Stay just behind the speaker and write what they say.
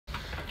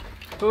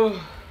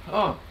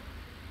Oh,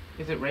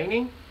 is it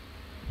raining?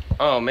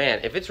 Oh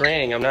man, if it's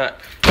raining, I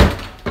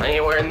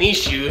ain't wearing these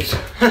shoes.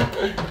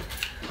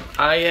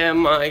 I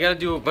gotta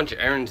do a bunch of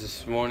errands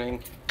this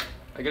morning.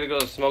 I gotta go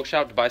to the smoke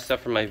shop to buy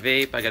stuff for my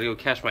vape. I gotta go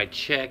cash my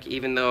check,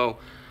 even though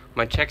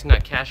my check's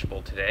not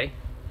cashable today.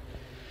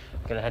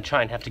 I'm gonna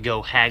try and have to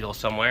go haggle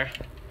somewhere.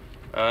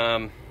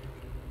 I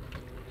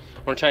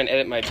wanna try and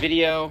edit my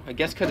video. I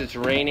guess because it's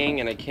raining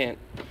and I can't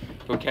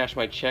go cash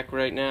my check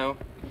right now,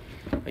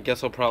 I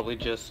guess I'll probably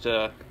I'll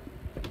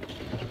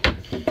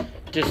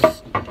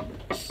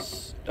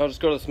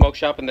just go to the smoke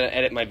shop and then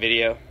edit my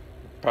video.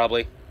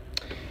 Probably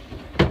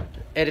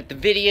edit the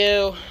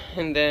video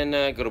and then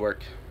go to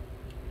work.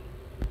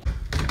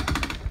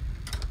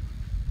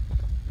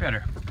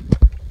 Better.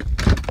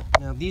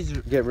 Now these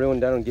get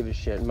ruined, I don't give a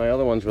shit. My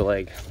other ones were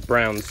like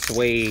brown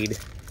suede.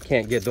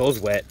 Can't get those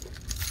wet.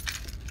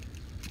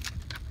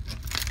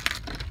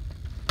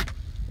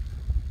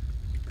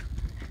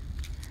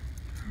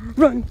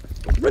 Run!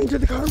 Run to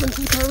the car, run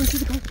to the car, run to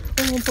the car.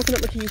 Oh, I'm fucking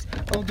up my keys.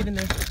 Oh, get in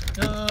there.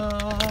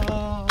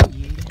 Oh,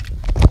 yeah.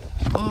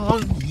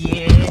 Oh,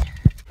 yeah.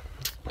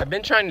 I've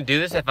been trying to do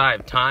this if I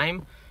have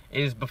time.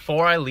 Is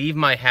before I leave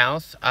my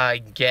house, I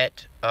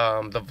get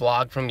the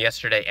vlog from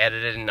yesterday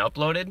edited and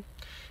uploaded.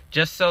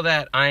 Just so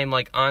that I'm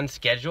like on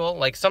schedule.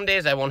 Like some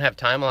days I won't have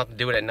time, I'll have to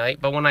do it at night.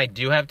 But when I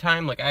do have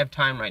time, like I have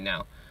time right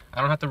now. I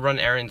don't have to run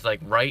errands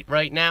like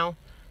right now.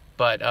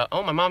 But,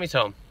 oh, my mommy's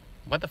home.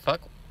 What the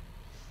fuck?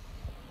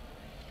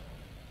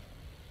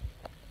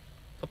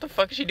 What the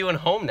fuck is she doing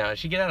home now? Did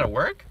she get out of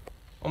work?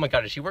 Oh my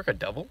god, did she work a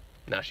double?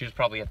 No, she was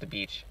probably at the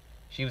beach.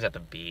 She was at the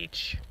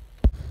beach.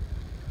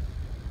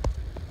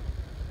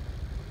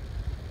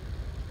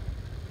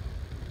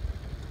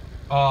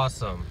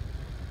 Awesome.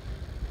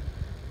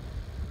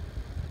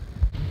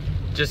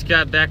 Just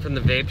got back from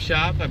the vape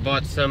shop. I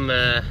bought some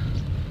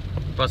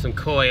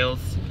coils.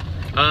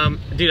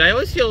 Dude, I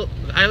always feel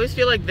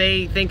like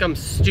they think I'm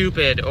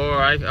stupid, or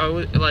I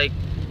like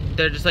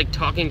they're just like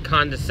talking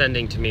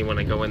condescending to me when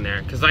I go in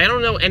there, because I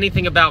don't know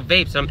anything about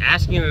vapes. I'm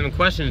asking them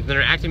questions and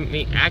they're acting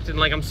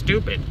like I'm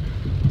stupid.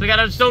 Like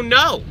I just don't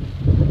know.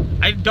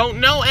 I don't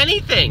know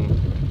anything.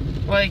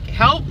 Like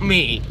help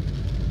me.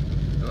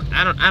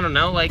 I don't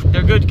know. Like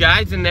they're good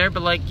guys in there,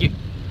 but like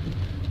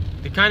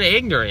they're kind of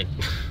ignorant.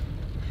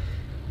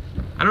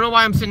 I don't know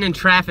why I'm sitting in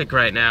traffic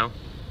right now.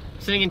 I'm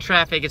sitting in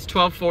traffic. It's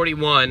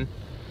 12:41.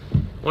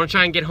 I want to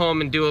try and get home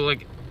and do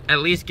like at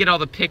least get all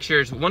the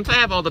pictures. Once I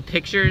have all the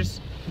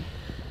pictures.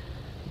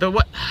 The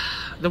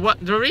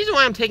reason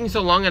why I'm taking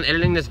so long on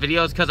editing this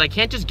video is because I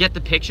can't just get the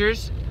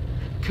pictures,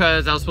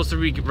 because I was supposed to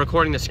be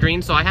recording the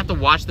screen, so I have to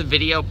watch the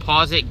video,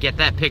 pause it, get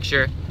that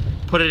picture,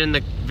 put it in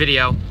the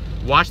video,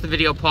 watch the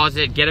video, pause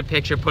it, get a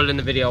picture, put it in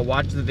the video,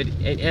 watch the video,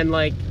 and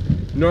like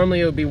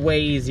normally it would be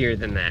way easier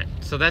than that.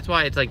 So that's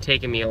why it's like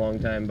taking me a long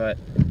time. But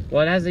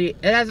well, it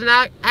hasn't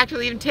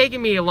actually even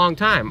taken me a long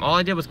time. All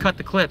I did was cut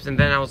the clips, and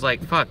then I was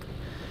like, fuck,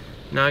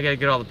 now I gotta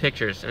get all the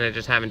pictures, and I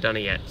just haven't done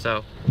it yet.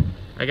 So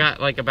I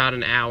got like about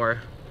an hour.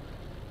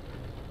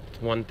 It's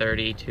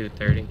 1:30,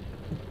 2:30.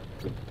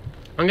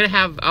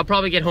 I'll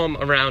probably get home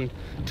around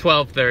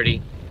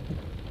 12:30.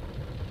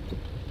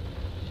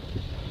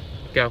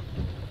 Go.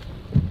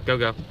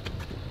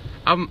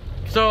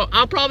 So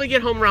I'll probably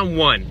get home around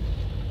 1.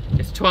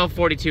 It's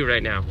 12:42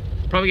 right now.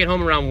 Probably get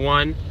home around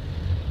 1.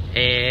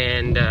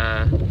 And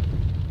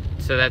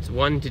so that's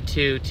 1 to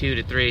 2, 2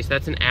 to 3. So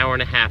that's an hour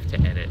and a half to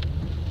edit.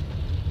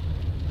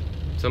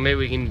 So maybe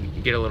we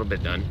can get a little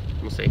bit done.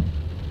 We'll see.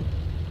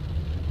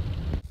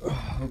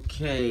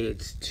 Okay,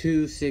 it's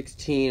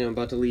 2:16. I'm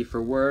about to leave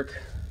for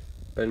work.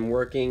 Been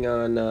working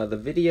on the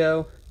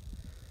video.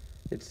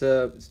 It's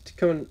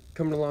coming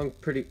along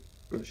pretty.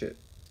 Oh shit!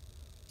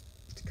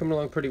 It's coming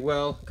along pretty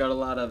well. Got a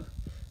lot of.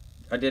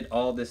 I did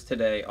all this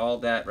today, all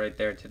that right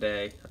there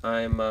today.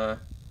 I'm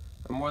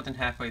more than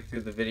halfway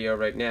through the video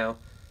right now.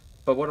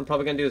 But what I'm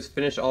probably gonna do is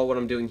finish all what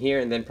I'm doing here,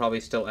 and then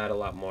probably still add a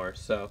lot more.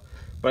 So,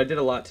 but I did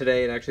a lot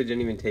today. It actually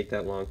didn't even take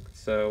that long.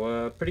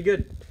 So pretty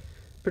good.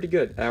 Pretty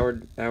good.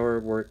 Hour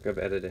work of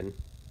editing.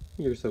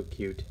 You're so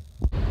cute.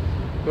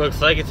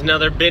 Looks like it's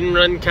another bin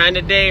run kind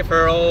of day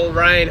for old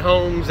Ryan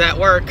Holmes at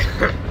work.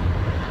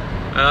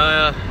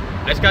 I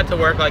just got to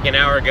work like an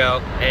hour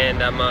ago,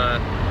 and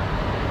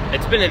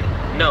it's been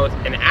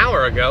an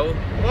hour ago.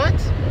 What?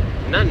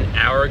 Not an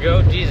hour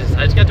ago. Jesus,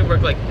 I just got to work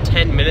like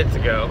 10 minutes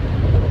ago,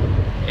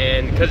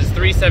 and because it's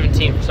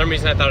 3:17, for some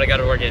reason I thought I got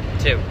to work at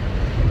 2.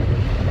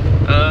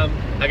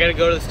 I gotta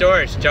go to the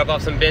storage, drop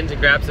off some bins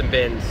and grab some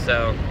bins.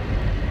 So.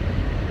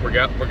 We're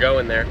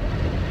going there.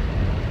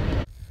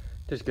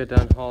 Just got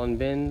done hauling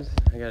bins.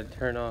 I gotta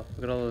turn off.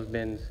 Look at all those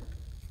bins.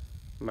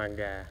 My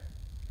God.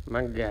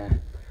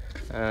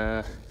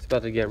 It's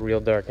about to get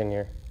real dark in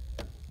here.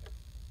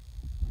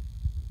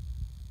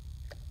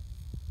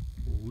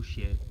 Oh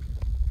shit.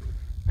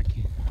 I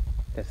can't.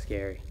 That's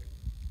scary.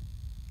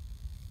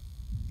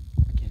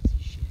 I can't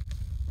see shit.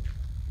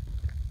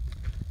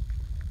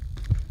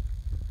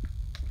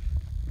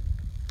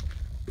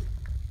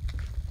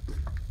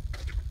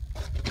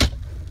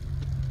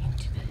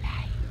 Into the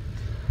light.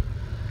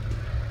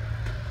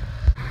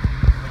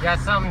 Got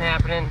something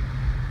happening.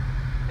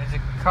 There's a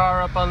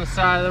car up on the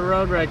side of the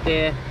road right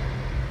there.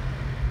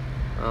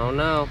 Oh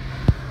no.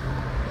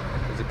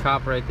 There's a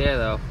cop right there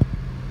though.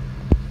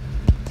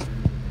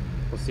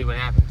 We'll see what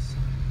happens.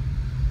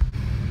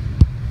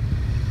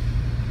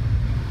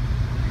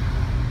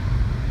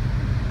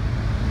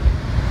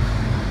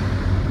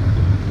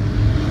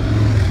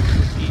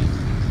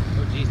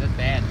 Oh geez, that's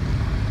bad.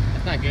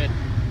 That's not good.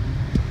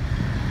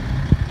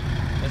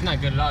 That's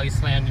not good at all. He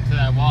slammed into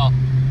that wall.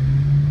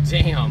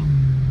 Damn.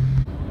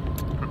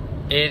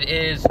 It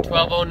is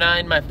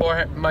 12:09.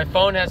 My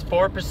phone has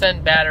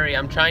 4% battery.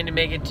 I'm trying to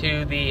make it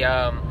to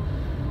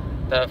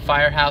the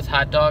Firehouse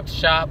hot dog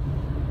shop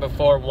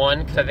before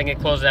 1, because I think it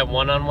closes at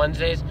 1 on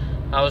Wednesdays.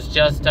 I was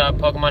just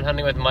Pokemon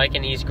hunting with Mike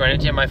in East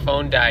Greenwich, and my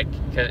phone died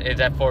because it's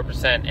at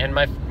 4%. And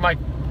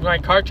my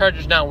car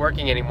charger's not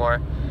working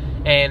anymore.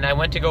 And I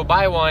went to go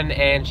buy one,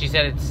 and she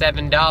said it's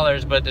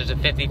 $7, but there's a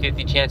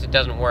 50-50 chance it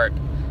doesn't work.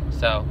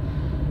 So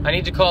I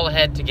need to call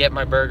ahead to get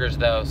my burgers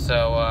though,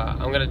 so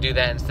I'm gonna do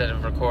that instead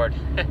of record.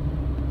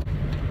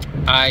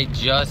 I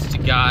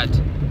just got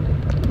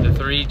the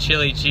 3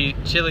 chili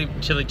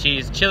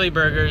cheese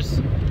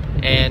burgers,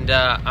 and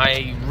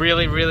I'm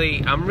really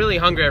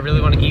hungry. I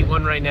really want to eat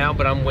one right now,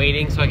 but I'm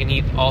waiting so I can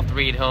eat all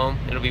 3 at home.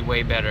 It'll be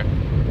way better.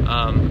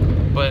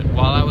 But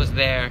while I was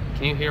there,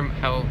 can you hear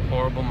how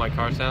horrible my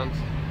car sounds?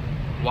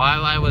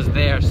 While I was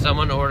there,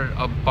 someone ordered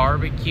a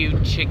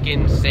barbecue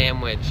chicken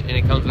sandwich, and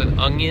it comes with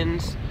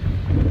onions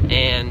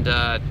and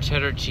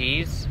cheddar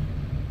cheese.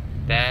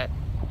 That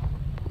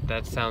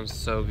sounds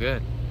so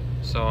good.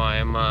 So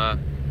I'm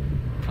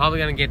probably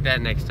gonna get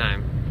that next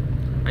time.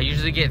 I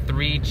usually get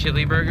 3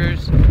 chili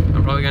burgers.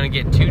 I'm probably gonna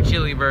get 2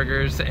 chili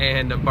burgers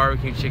and a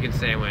barbecue chicken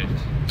sandwich.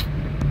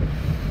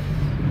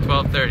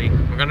 12:30.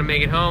 We're gonna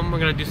make it home. We're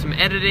gonna do some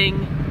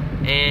editing,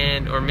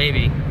 or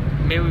maybe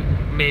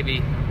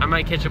I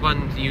might catch up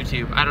on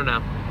YouTube. I don't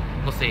know.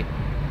 We'll see.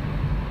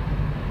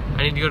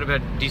 I need to go to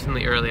bed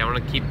decently early. I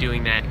want to keep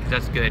doing that because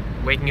that's good.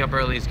 Waking up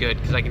early is good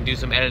because I can do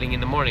some editing in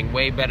the morning.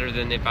 Way better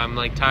than if I'm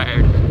like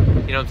tired.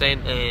 You know what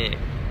I'm saying?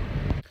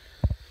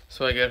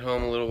 So I got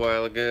home a little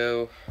while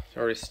ago.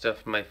 Already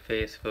stuffed my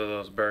face for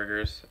those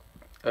burgers.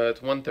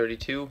 It's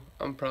 1:32.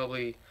 I'll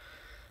probably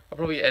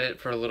edit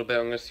for a little bit.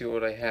 I'm gonna see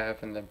what I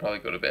have and then probably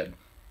go to bed.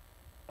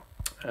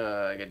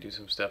 I gotta do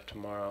some stuff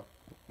tomorrow.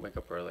 Wake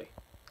up early.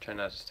 Try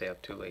not to stay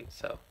up too late.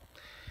 So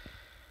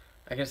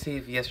I gotta see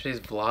if yesterday's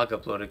vlog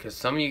uploaded, because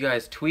some of you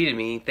guys tweeted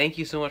me. Thank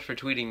you so much for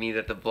tweeting me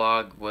that the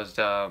vlog was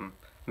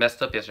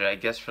messed up yesterday. I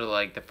guess for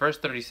like the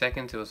first 30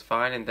 seconds it was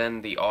fine, and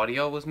then the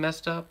audio was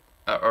messed up.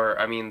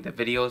 I mean the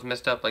video was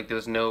messed up. Like there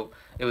was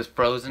it was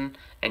frozen,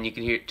 and you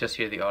could just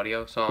hear the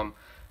audio. So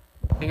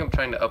I think I'm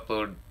trying to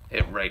upload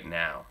it right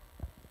now.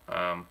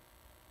 My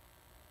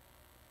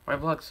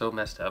vlog's so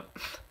messed up.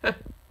 What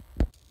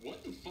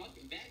the fuck?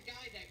 That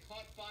guy that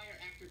caught fire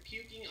after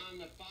puking on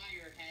the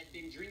fire had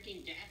been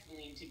drinking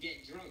gasoline to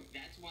get drunk.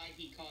 That's why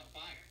he caught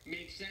fire.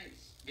 Makes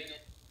sense. Then